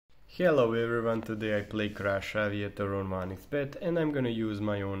Hello everyone, today I play Crash Aviator on 1xbet and I'm gonna use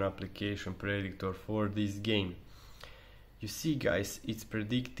my own application Predictor for this game. You see guys, it's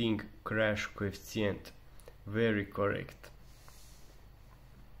predicting crash coefficient. Very correct.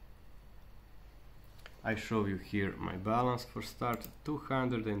 I show you here my balance for start,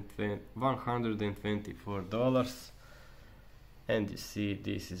 $124, and you see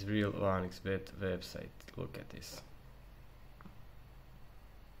this is real 1xbet website. Look at this.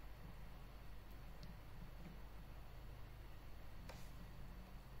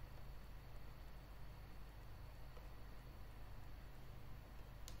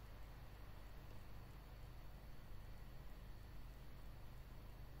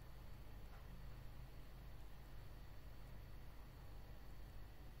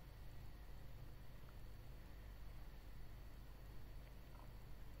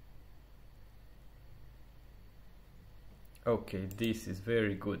 Okay, this is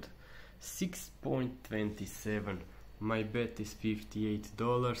very good. 6.27. My bet is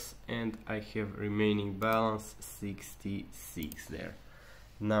 $58 and I have remaining balance 66 there.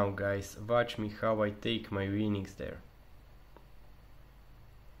 Now guys, watch me how I take my winnings there.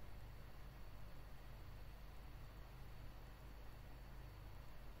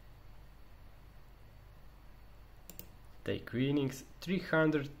 Take winnings,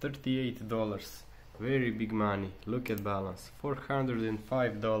 $338. Very big money. Look at balance,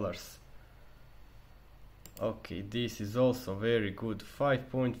 $405. Okay, this is also very good,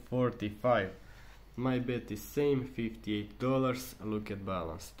 5.45. My bet is same, $58. Look at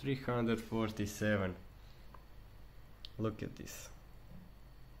balance, 347. Look at this.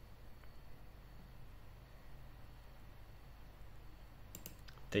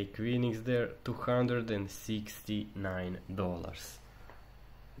 Take winnings there, $269.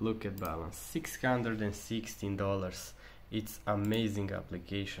 Look at balance, $616. It's amazing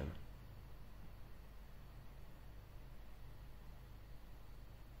application.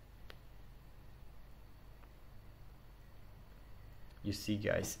 You see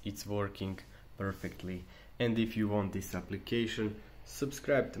guys, it's working perfectly. And if you want this application,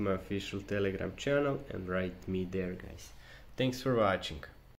 subscribe to my official Telegram channel and write me there guys. Thanks for watching.